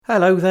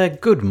Hello there,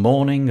 good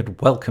morning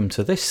and welcome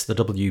to this, the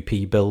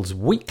WP Builds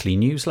weekly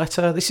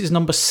newsletter. This is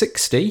number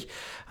 60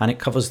 and it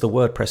covers the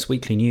WordPress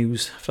weekly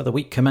news for the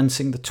week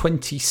commencing the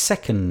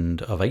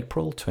 22nd of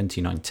April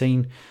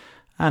 2019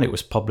 and it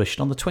was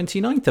published on the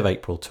 29th of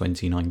April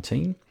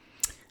 2019.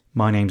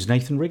 My name's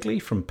Nathan Wrigley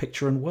from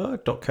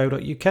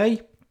pictureandword.co.uk,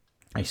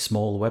 a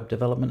small web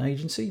development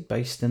agency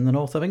based in the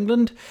north of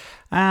England.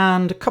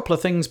 And a couple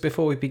of things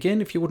before we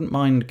begin, if you wouldn't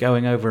mind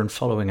going over and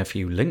following a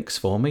few links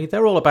for me.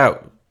 They're all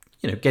about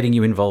getting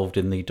you involved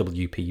in the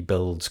WP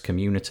Builds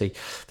community.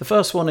 The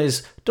first one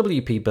is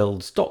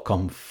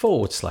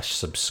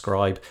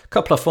wpbuilds.com/subscribe. A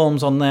couple of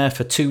forms on there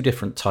for two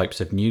different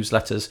types of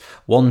newsletters.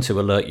 One to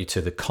alert you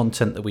to the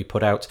content that we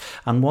put out,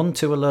 and one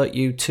to alert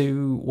you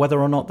to whether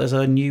or not there's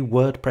a new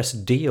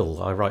WordPress deal.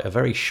 I write a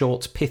very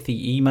short,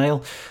 pithy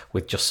email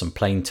with just some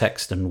plain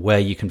text and where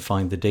you can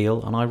find the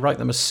deal, and I write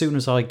them as soon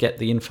as I get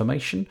the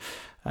information.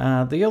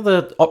 The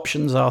other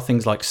options are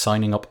things like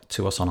signing up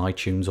to us on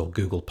iTunes or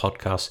Google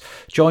Podcasts.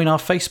 Join our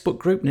Facebook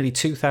group, nearly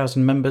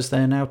 2,000 members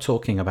there now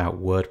talking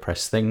about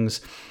WordPress things.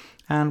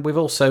 And we've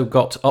also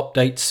got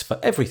updates for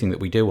everything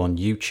that we do on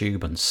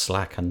YouTube and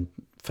Slack and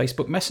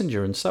Facebook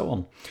Messenger and so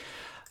on.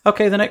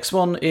 Okay, the next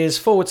one is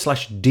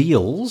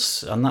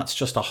 /deals, and that's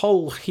just a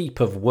whole heap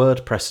of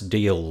WordPress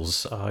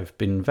deals. I've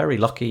been very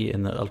lucky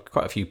in that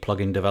quite a few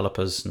plugin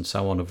developers and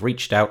so on have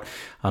reached out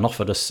and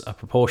offered us a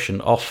proportion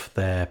off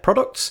their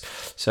products.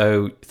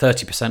 So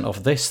 30%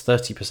 off this,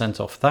 30%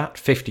 off that,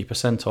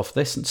 50% off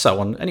this, and so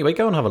on. Anyway,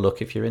 go and have a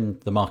look if you're in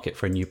the market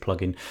for a new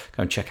plugin.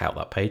 Go and check out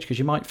that page because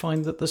you might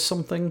find that there's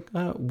something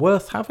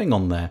worth having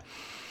on there.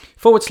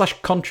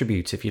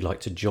 /contribute if you'd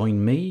like to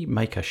join me,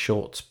 make a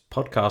short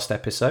podcast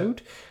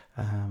episode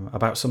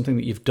about something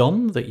that you've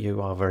done that you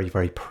are very,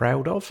 very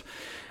proud of.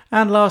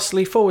 And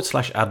lastly,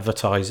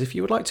 /advertise if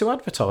you would like to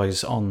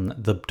advertise on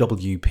the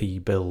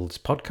WP Builds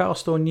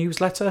podcast or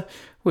newsletter.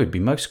 We'd be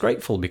most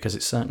grateful because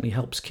it certainly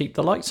helps keep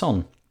the lights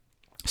on.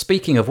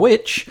 Speaking of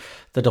which,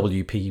 the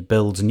WP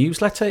Builds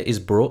newsletter is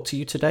brought to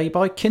you today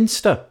by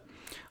Kinsta.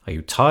 Are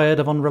you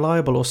tired of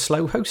unreliable or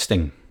slow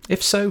hosting?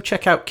 If so,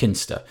 check out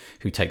Kinsta,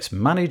 who takes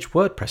managed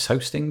WordPress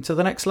hosting to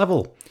the next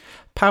level.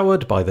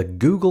 Powered by the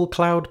Google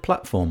Cloud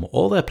Platform,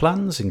 all their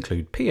plans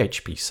include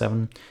PHP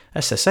 7,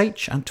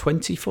 SSH and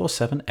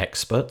 24/7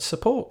 expert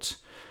support.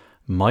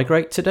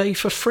 Migrate today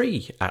for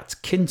free at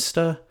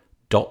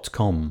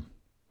kinsta.com.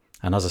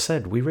 And as I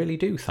said, we really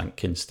do thank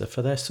Kinsta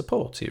for their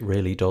support. It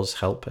really does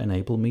help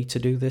enable me to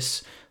do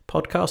this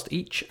podcast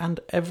each and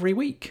every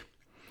week.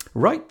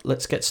 Right,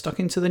 let's get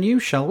stuck into the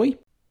news, shall we?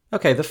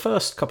 Okay, the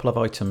first couple of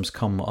items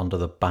come under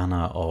the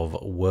banner of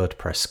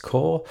WordPress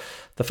Core.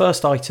 The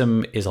first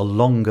item is a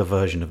longer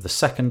version of the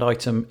second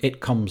item. It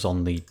comes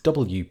on the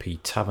WP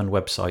Tavern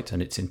website and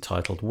it's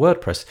entitled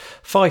WordPress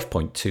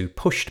 5.2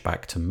 pushed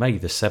back to May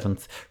the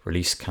 7th.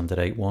 Release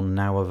candidate 1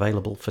 now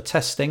available for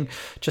testing.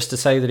 Just to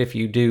say that if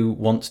you do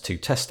want to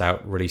test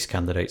out release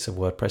candidates of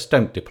WordPress,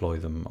 don't deploy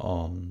them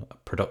on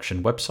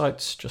production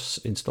websites.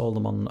 Just install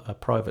them on a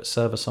private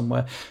server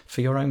somewhere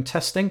for your own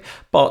testing.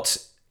 But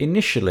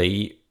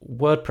initially,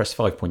 WordPress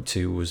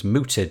 5.2 was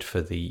mooted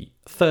for the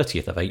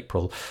 30th of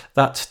April.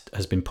 That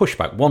has been pushed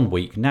back 1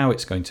 week. Now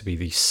it's going to be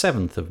the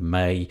 7th of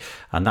May,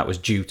 and that was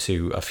due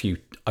to a few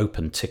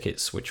open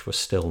tickets which were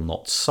still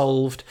not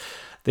solved.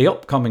 The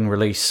upcoming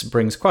release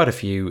brings quite a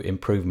few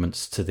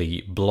improvements to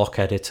the block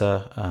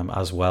editor,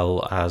 as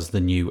well as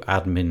the new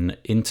admin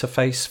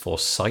interface for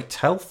site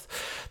health.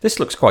 This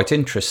looks quite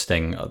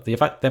interesting.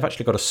 They've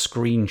actually got a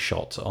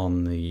screenshot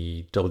on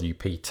the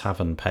WP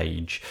Tavern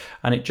page,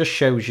 and it just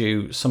shows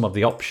you some of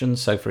the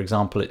options. So, for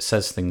example, it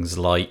says things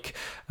like,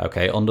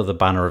 okay, under the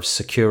banner of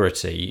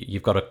security,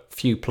 you've got a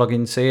few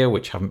plugins here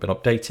which haven't been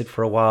updated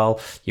for a while.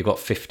 You've got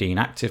 15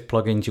 active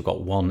plugins. You've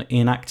got one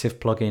inactive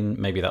plugin.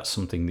 Maybe that's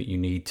something that you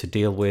need to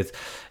deal with.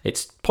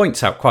 It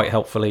points out quite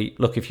helpfully,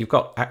 look, if you've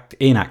got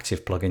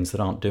inactive plugins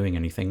that aren't doing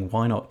anything,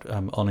 why not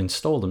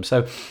uninstall them?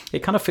 So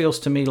it kind of feels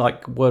to me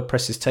like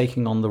WordPress is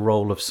taking on the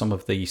role of some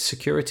of the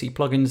security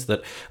plugins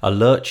that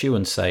alert you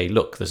and say,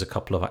 look, there's a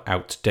couple of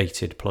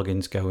outdated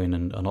plugins, go in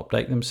and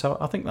update them. So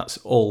I think that's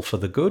all for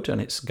the good,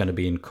 and it's going to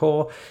be in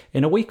core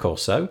in a week or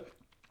so.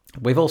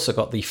 We've also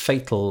got the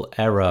fatal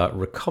error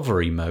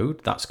recovery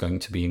mode that's going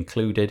to be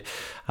included,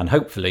 and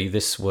hopefully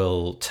this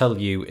will tell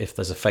you if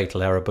there's a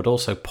fatal error, but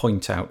also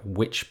point out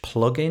which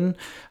plugin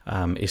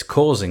is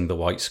causing the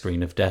white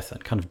screen of death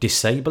and kind of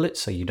disable it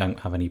so you don't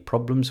have any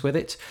problems with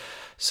it.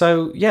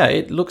 So yeah,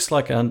 it looks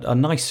like a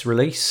nice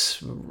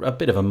release, a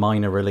bit of a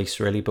minor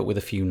release really, but with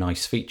a few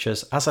nice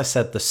features. As I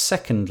said, the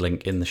second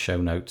link in the show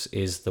notes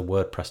is the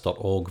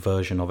WordPress.org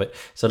version of it.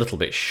 It's a little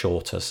bit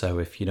shorter, so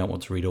if you don't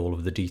want to read all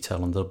of the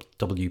detail on the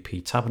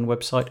WP Tavern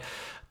website,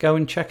 go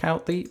and check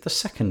out the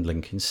second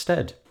link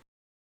instead.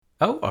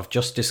 Oh, I've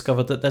just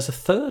discovered that there's a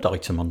third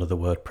item under the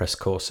WordPress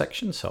core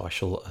section, so I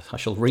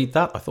shall read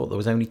that. I thought there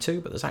was only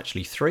two, but there's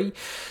actually three.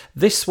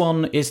 This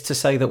one is to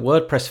say that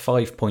WordPress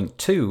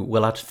 5.2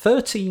 will add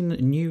 13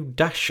 new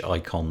dash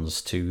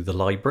icons to the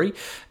library.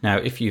 Now,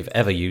 if you've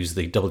ever used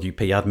the WP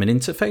admin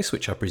interface,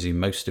 which I presume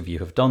most of you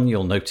have done,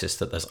 you'll notice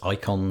that there's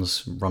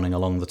icons running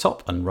along the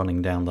top and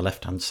running down the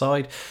left-hand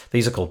side.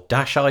 These are called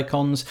dash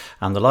icons,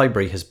 and the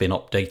library has been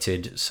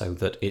updated so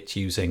that it's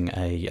using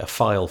a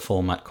file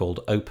format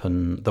called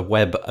the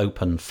Web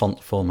Open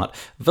Font Format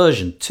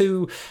version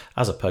 2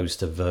 as opposed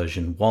to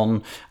version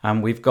 1,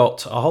 and we've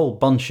got a whole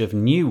bunch of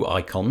new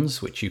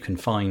icons which you can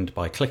find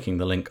by clicking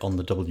the link on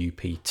the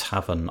WP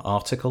Tavern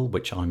article,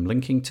 which I'm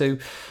linking to,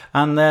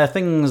 and they're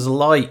things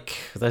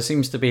like, there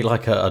seems to be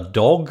like a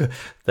dog,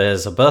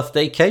 there's a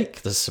birthday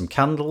cake, there's some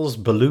candles,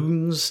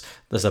 balloons,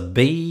 there's a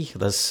bee,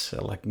 there's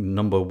like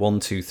number 1,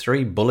 2,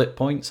 3 bullet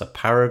points, a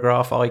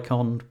paragraph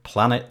icon,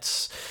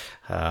 planets,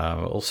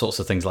 all sorts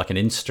of things like an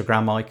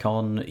Instagram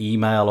icon,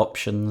 email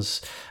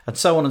options, and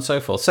so on and so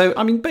forth. So,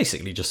 I mean,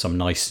 basically just some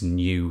nice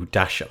new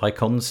dash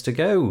icons to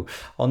go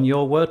on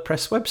your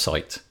WordPress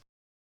website.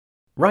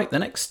 Right, the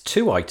next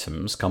two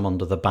items come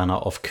under the banner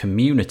of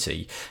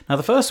community. Now,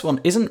 the first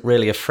one isn't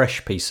really a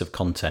fresh piece of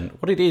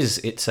content. What it is,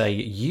 it's a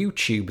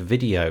YouTube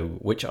video,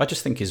 which I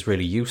just think is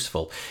really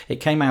useful. It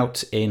came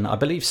out in, I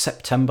believe,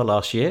 September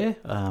last year,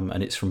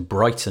 and it's from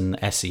Brighton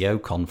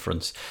SEO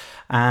Conference.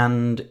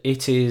 And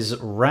it is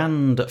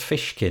Rand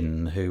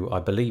Fishkin, who I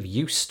believe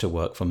used to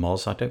work for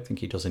Moz, I don't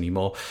think he does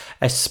anymore,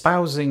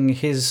 espousing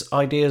his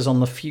ideas on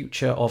the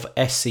future of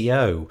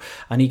SEO.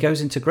 And he goes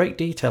into great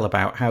detail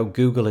about how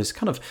Google is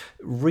kind of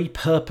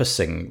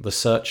repurposing the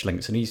search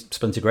links. And he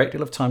spends a great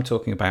deal of time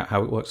talking about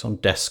how it works on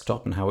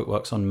desktop and how it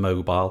works on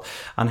mobile,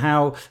 and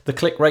how the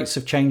click rates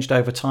have changed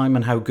over time,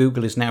 and how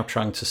Google is now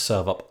trying to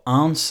serve up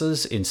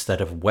answers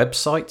instead of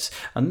websites.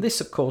 And this,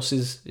 of course,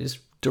 is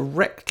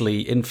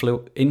directly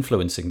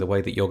influencing the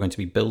way that you're going to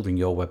be building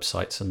your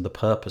websites and the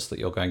purpose that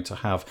you're going to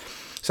have.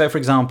 So, for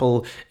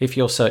example, if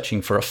you're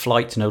searching for a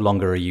flight, no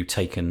longer are you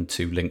taken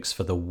to links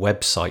for the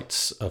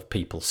websites of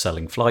people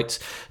selling flights.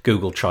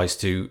 Google tries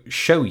to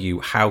show you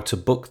how to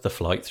book the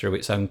flight through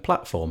its own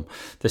platform.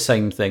 The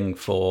same thing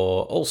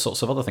for all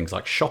sorts of other things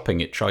like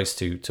shopping. It tries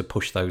to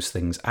push those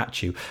things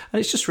at you. And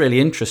it's just really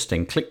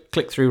interesting.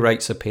 Click-through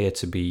rates appear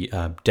to be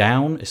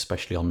down,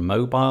 especially on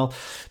mobile,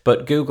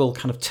 but Google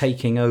kind of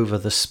taking over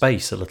the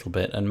space a little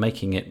bit and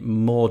making it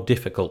more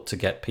difficult to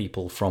get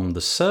people from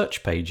the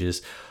search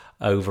pages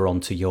over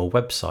onto your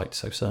website.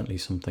 So certainly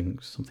something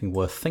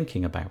worth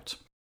thinking about.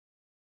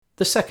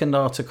 The second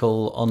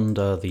article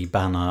under the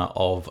banner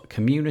of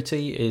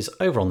community is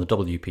over on the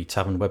WP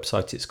Tavern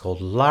website. It's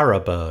called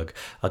Laraberg.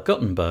 A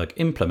Gutenberg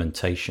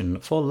implementation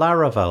for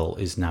Laravel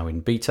is now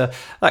in beta.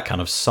 That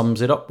kind of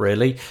sums it up,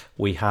 really.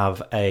 We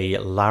have a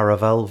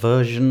Laravel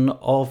version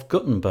of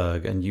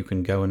Gutenberg, and you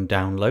can go and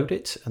download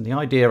it. And the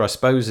idea, I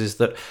suppose, is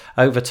that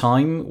over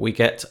time we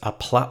get a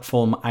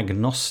platform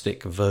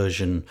agnostic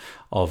version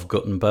of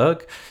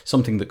Gutenberg,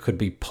 something that could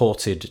be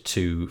ported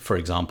to, for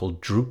example,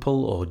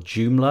 Drupal or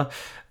Joomla.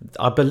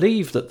 I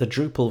believe that the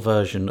Drupal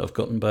version of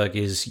Gutenberg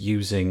is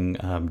using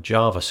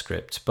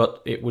JavaScript,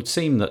 but it would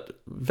seem that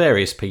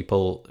various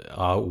people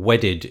are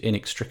wedded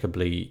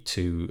inextricably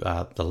to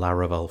the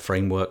Laravel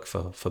framework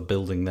for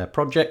building their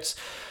projects.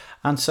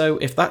 And so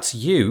if that's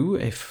you,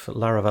 if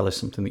Laravel is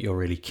something that you're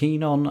really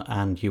keen on,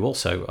 and you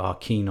also are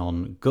keen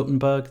on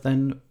Gutenberg,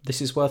 then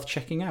this is worth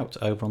checking out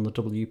over on the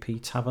WP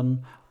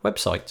Tavern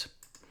website.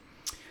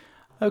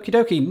 Okie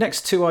dokie,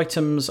 next two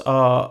items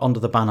are under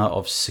the banner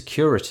of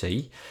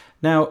security.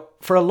 Now,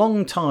 for a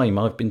long time,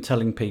 I've been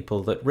telling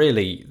people that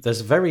really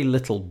there's very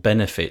little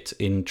benefit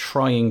in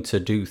trying to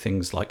do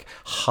things like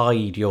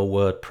hide your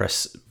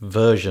WordPress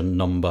version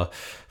number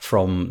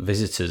from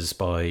visitors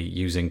by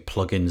using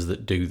plugins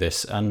that do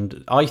this.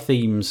 And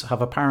iThemes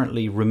have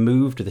apparently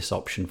removed this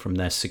option from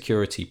their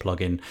security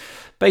plugin,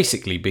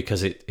 basically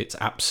because it's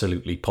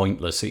absolutely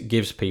pointless. It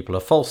gives people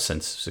a false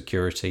sense of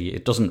security.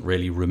 It doesn't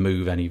really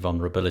remove any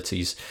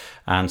vulnerabilities,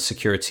 and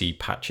security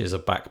patches are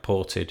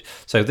backported.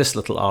 So this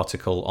little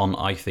article on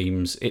iThemes,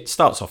 it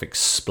starts off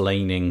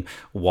explaining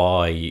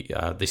why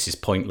this is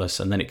pointless,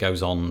 and then it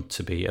goes on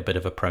to be a bit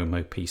of a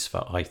promo piece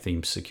for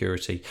iThemes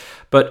security.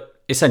 But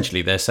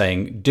essentially, they're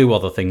saying do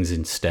other things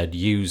instead,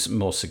 use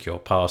more secure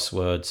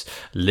passwords,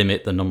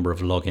 limit the number of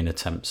login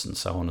attempts, and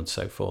so on and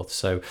so forth.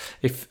 So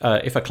if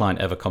a client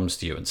ever comes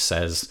to you and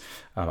says,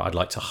 I'd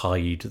like to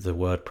hide the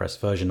WordPress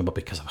version number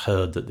because I've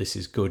heard that this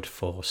is good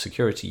for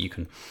security, you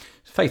can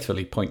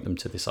faithfully point them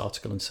to this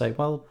article and say,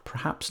 well,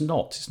 perhaps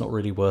not. It's not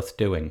really worth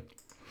doing.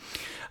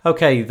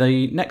 Okay,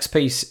 the next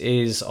piece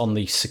is on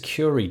the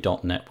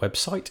Securi.net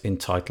website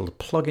entitled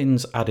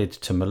Plugins Added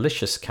to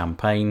Malicious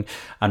Campaign,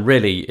 and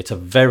really it's a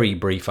very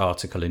brief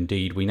article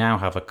indeed. We now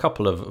have a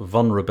couple of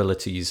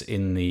vulnerabilities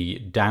in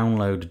the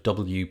Download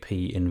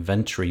WP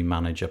Inventory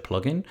Manager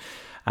plugin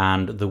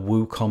and the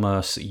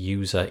WooCommerce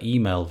user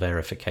email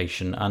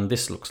verification, and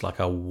this looks like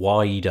a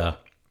wider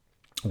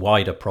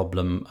wider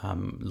problem.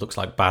 Looks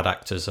like bad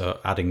actors are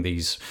adding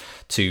these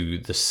to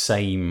the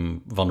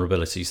same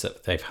vulnerabilities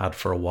that they've had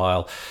for a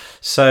while.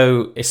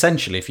 So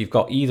essentially, if you've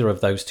got either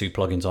of those two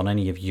plugins on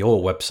any of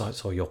your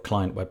websites or your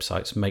client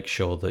websites, make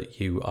sure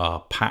that you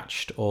are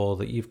patched or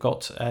that you've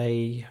got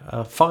a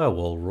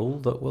firewall rule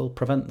that will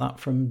prevent that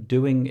from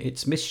doing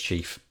its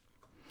mischief.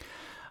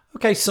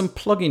 Okay, some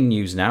plugin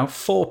news now.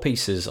 4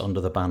 pieces under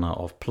the banner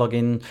of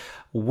plugin.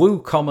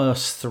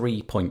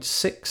 WooCommerce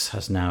 3.6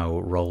 has now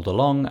rolled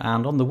along,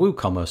 and on the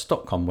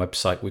woocommerce.com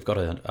website we've got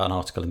an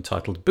article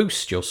entitled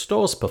Boost Your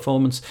Store's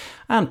Performance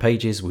and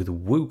Pages with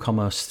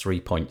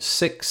WooCommerce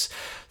 3.6.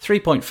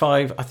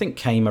 3.5 I think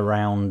came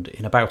around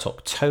in about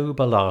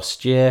October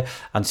last year,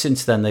 and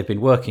since then they've been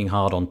working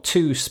hard on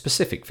 2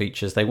 specific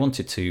features. They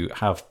wanted to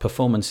have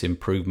performance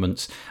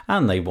improvements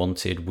and they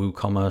wanted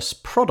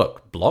WooCommerce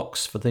product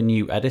blocks for the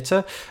new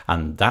editor,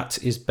 and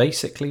that is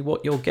basically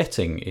what you're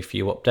getting if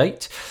you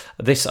update.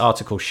 This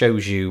article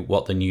shows you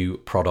what the new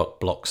product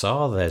blocks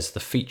are. There's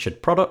the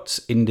featured products,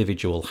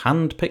 individual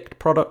hand-picked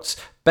products,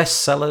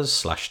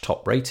 bestsellers /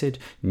 top rated,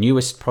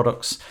 newest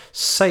products,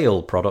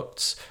 sale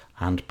products,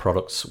 and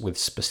products with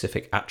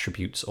specific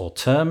attributes or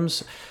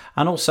terms.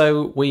 And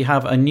also we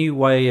have a new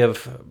way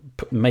of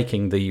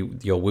making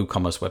your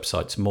WooCommerce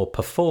websites more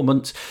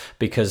performant,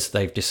 because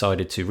they've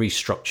decided to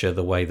restructure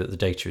the way that the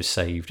data is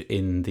saved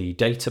in the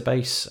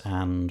database.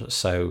 And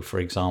so,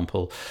 for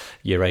example,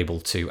 you're able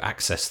to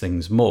access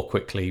things more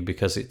quickly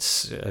because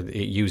it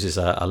uses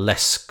a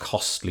less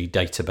costly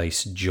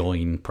database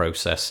join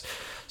process.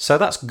 So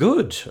that's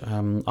good.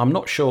 I'm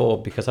not sure,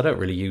 because I don't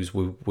really use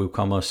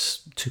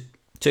WooCommerce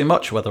too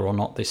much, whether or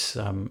not this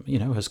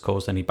has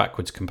caused any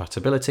backwards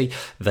compatibility.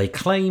 They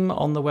claim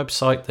on the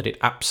website that it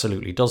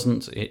absolutely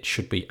doesn't. It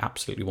should be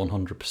absolutely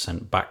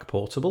 100%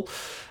 backportable.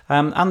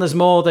 And there's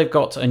more. They've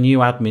got a new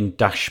admin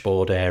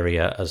dashboard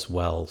area as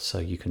well, so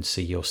you can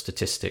see your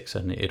statistics,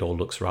 and it all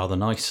looks rather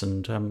nice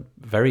and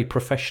very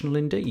professional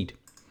indeed.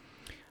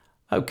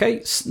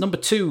 Okay, number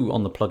 2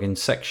 on the plugin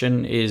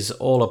section is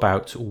all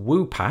about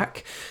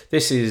Woopack.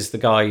 This is the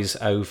guys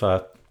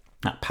over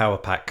at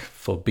PowerPack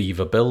for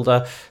Beaver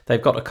Builder.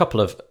 They've got a couple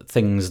of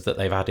things that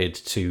they've added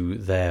to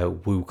their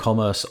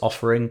WooCommerce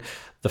offering.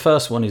 The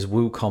first one is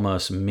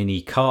WooCommerce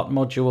Mini Cart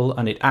Module,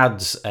 and it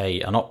adds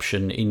an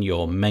option in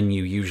your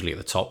menu, usually at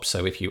the top.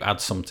 So if you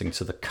add something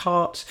to the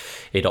cart,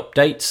 it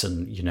updates,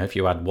 and if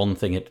you add one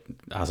thing, it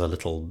has a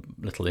little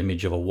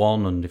image of a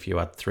 1, and if you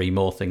add 3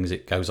 more things,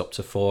 it goes up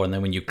to 4, and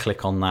then when you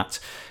click on that,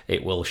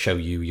 it will show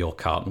you your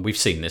cart. And we've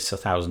seen this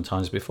 1,000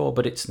 times before,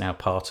 but it's now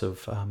part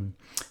of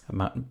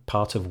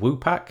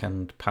Woopack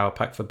and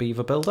PowerPack for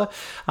Beaver Builder.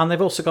 And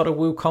they've also got a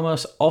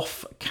WooCommerce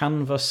off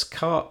canvas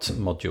cart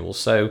module,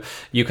 so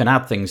you can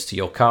add things to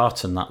your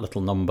cart and that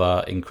little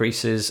number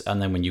increases,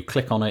 and then when you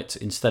click on it,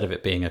 instead of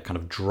it being a kind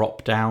of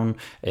drop down,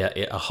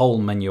 a whole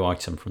menu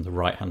item from the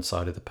right hand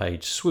side of the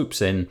page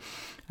swoops in,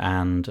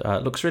 and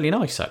it looks really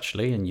nice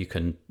actually, and you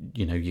can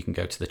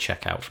go to the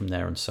checkout from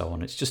there and so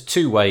on. It's just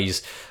 2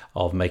 ways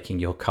of making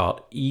your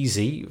cart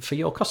easy for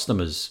your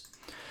customers.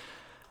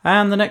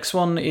 And the next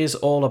one is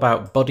all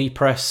about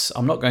BuddyPress.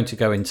 I'm not going to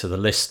go into the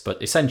list, but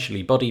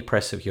essentially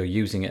BuddyPress, if you're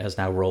using it, has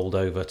now rolled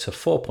over to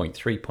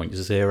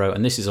 4.3.0,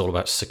 and this is all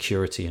about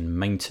security and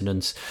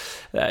maintenance.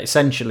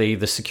 Essentially,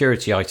 the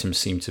security items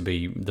seem to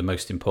be the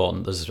most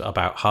important. There's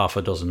about half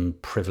a dozen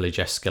privilege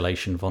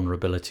escalation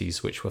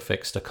vulnerabilities which were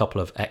fixed, a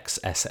couple of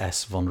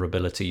XSS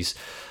vulnerabilities,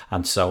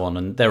 and so on,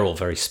 and they're all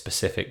very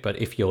specific.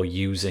 But if you're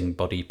using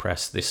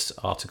BuddyPress, this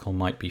article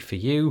might be for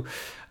you.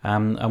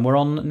 And we're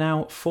on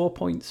now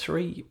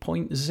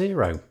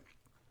 4.3.0.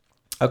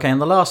 Okay,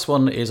 and the last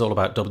one is all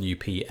about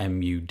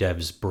WPMU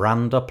Dev's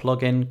Brander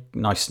plugin.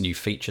 Nice new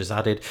features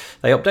added.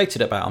 They updated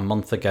it about a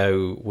month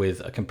ago with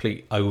a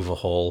complete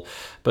overhaul,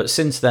 but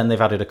since then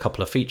they've added a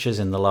couple of features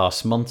in the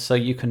last month, so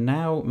you can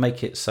now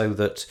make it so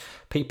that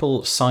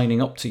people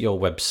signing up to your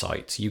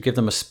website, you give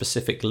them a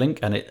specific link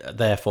and it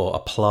therefore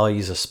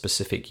applies a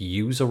specific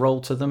user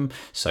role to them.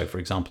 So for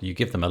example, you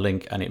give them a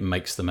link and it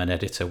makes them an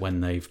editor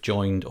when they've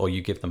joined, or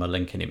you give them a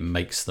link and it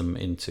makes them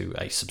into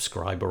a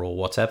subscriber or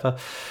whatever.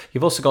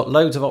 You've also got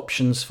loads of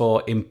options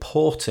for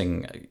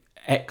importing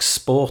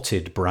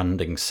exported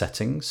branding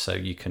settings, so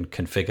you can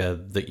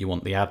configure that you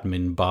want the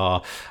admin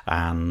bar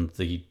and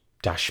the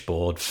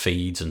dashboard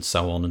feeds and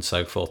so on and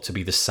so forth to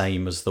be the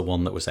same as the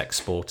one that was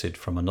exported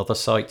from another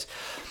site.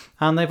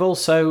 And they've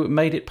also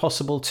made it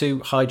possible to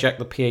hijack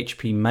the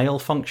PHP mail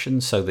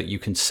function so that you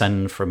can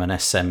send from an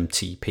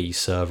SMTP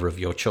server of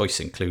your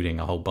choice, including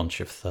a whole bunch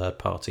of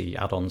third-party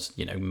add-ons,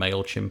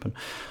 MailChimp and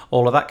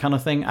all of that kind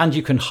of thing. And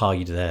you can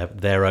hide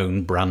their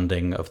own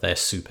branding of their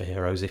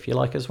superheroes if you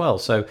like as well.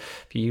 So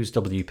if you use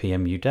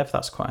WPMU Dev,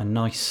 that's quite a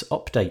nice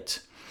update.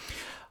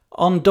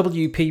 On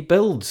WP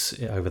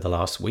Builds over the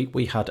last week,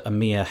 we had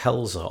Amir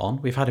Helzer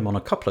on. We've had him on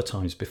a couple of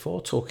times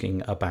before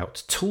talking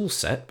about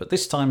Toolset, but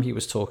this time he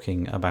was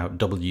talking about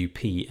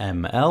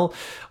WPML,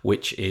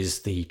 which is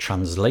the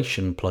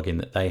translation plugin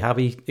that they have.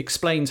 He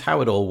explains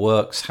how it all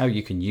works, how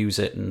you can use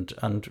it,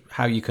 and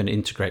how you can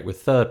integrate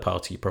with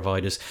third-party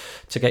providers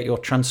to get your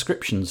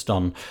transcriptions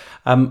done.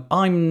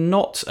 I'm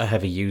not a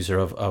heavy user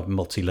of a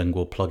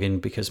multilingual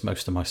plugin because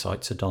most of my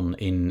sites are done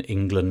in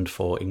England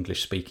for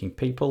English-speaking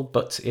people,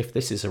 but if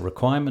this is a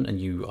requirement and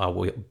you are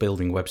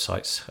building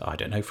websites, I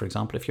don't know, for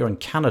example, if you're in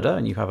Canada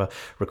and you have a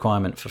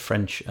requirement for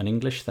French and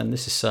English, then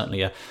this is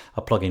certainly a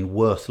plugin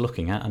worth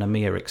looking at, and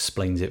Amir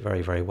explains it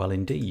very, very well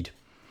indeed.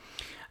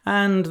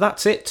 And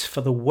that's it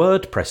for the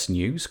WordPress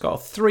news.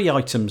 Got 3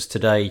 items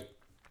today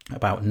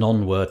about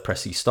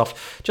non-WordPressy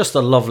stuff. Just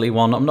a lovely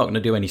one. I'm not going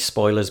to do any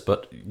spoilers,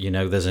 but you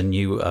know, there's a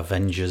new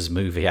Avengers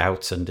movie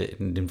out and it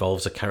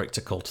involves a character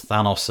called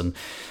Thanos, and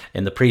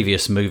in the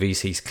previous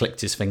movies he's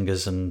clicked his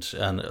fingers and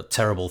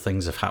terrible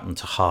things have happened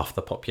to half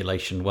the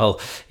population.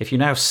 Well, if you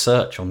now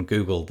search on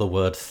Google the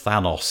word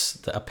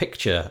Thanos, a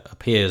picture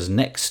appears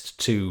next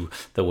to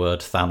the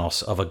word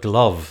Thanos of a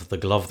glove, the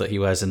glove that he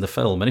wears in the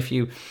film, and if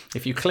you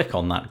click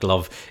on that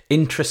glove,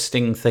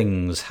 interesting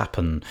things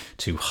happen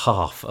to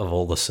half of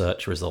all the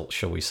search results,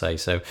 shall we say.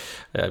 So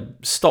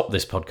stop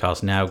this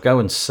podcast now, go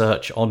and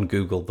search on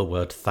Google the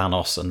word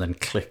Thanos and then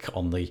click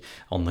on the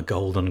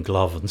golden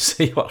glove and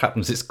see what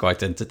happens. It's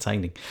quite entertaining.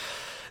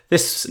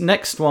 This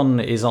next one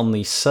is on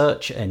the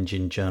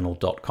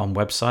searchenginejournal.com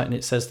website, and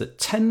it says that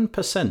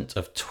 10%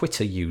 of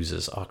Twitter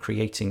users are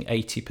creating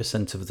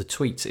 80% of the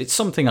tweets. It's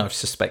something I've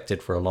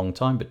suspected for a long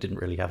time, but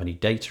didn't really have any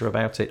data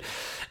about it.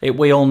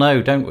 We all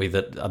know, don't we,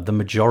 that the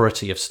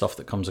majority of stuff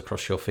that comes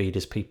across your feed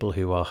is people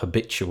who are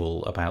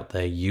habitual about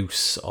their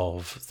use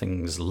of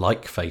things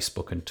like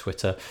Facebook and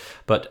Twitter,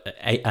 but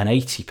an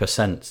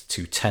 80%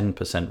 to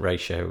 10%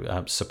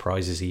 ratio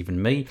surprises even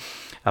me.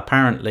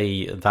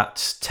 Apparently, that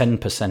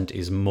 10%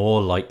 is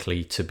more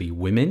likely to be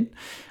women,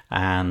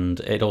 and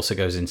it also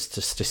goes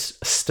into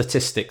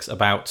statistics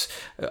about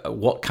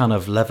what kind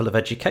of level of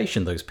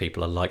education those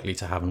people are likely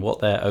to have and what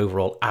their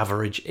overall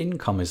average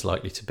income is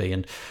likely to be.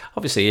 And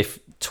obviously, if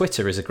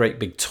Twitter is a great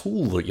big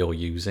tool that you're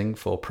using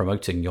for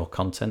promoting your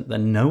content,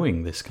 then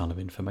knowing this kind of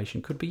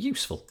information could be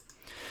useful.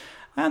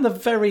 And the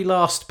very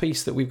last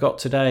piece that we've got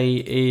today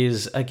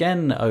is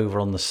again over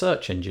on the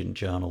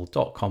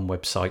searchenginejournal.com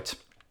website.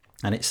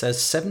 And it says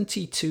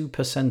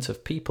 72%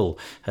 of people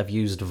have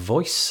used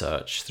voice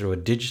search through a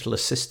digital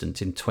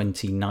assistant in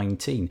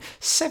 2019.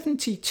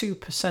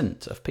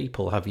 72% of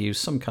people have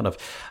used some kind of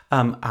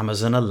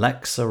Amazon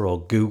Alexa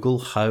or Google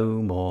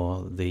Home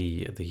or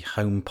the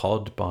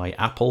HomePod by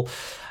Apple.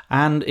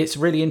 And it's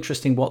really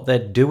interesting what they're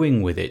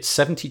doing with it.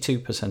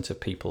 72% of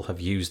people have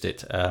used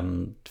it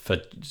for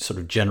sort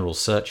of general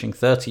searching.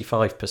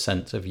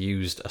 35% have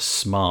used a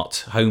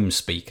smart home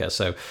speaker.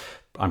 So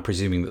I'm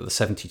presuming that the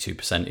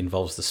 72%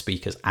 involves the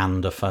speakers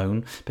and a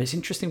phone. But it's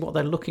interesting what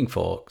they're looking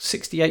for.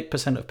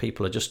 68% of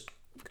people are just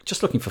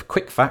looking for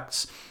quick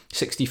facts.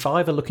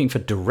 65 are looking for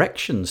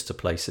directions to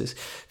places.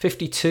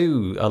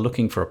 52 are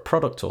looking for a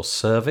product or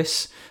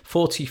service.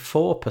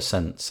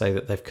 44% say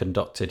that they've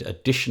conducted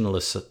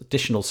additional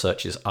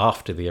searches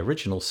after the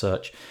original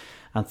search.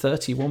 And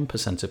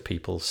 31% of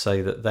people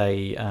say that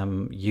they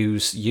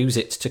use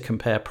it to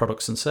compare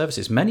products and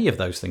services. Many of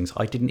those things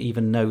I didn't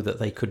even know that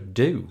they could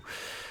do.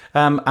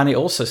 And it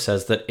also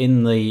says that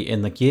in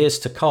the years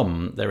to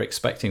come, they're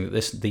expecting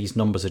that these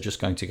numbers are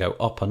just going to go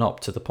up and up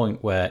to the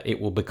point where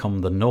it will become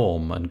the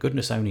norm. And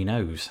goodness only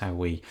knows how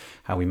we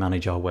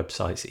manage our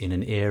websites in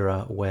an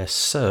era where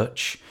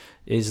search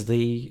is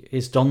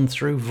done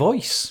through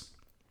voice.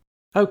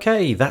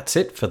 Okay, that's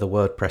it for the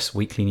WordPress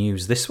Weekly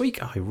News this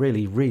week. I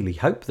really, really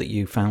hope that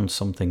you found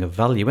something of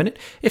value in it.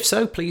 If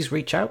so, please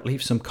reach out,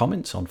 leave some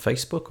comments on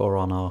Facebook or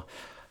on our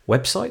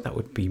website. That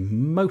would be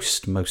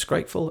most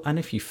grateful. And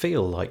if you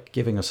feel like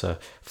giving us a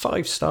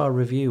 5-star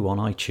review on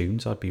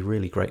iTunes, I'd be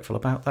really grateful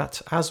about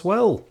that as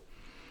well.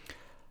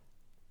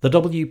 The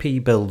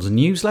WP Builds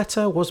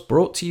newsletter was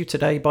brought to you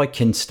today by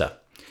Kinsta.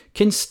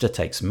 Kinsta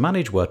takes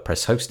managed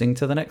WordPress hosting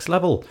to the next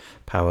level.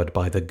 Powered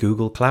by the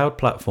Google Cloud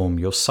Platform,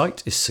 your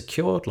site is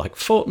secured like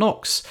Fort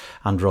Knox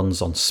and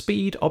runs on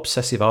speed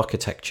obsessive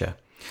architecture.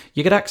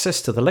 You get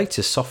access to the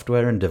latest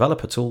software and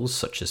developer tools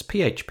such as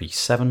PHP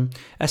 7,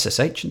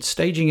 SSH and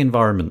staging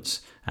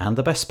environments. And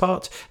the best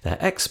part, their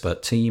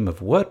expert team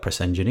of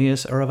WordPress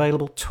engineers are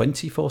available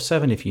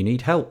 24/7 if you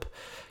need help.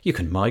 You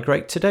can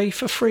migrate today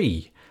for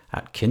free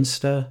at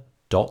kinsta.com.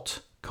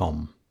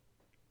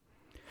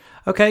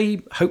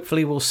 Okay,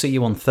 hopefully we'll see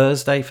you on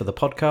Thursday for the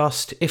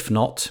podcast. If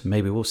not,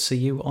 maybe we'll see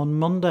you on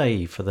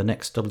Monday for the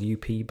next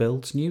WP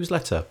Builds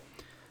newsletter.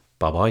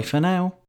 Bye-bye for now.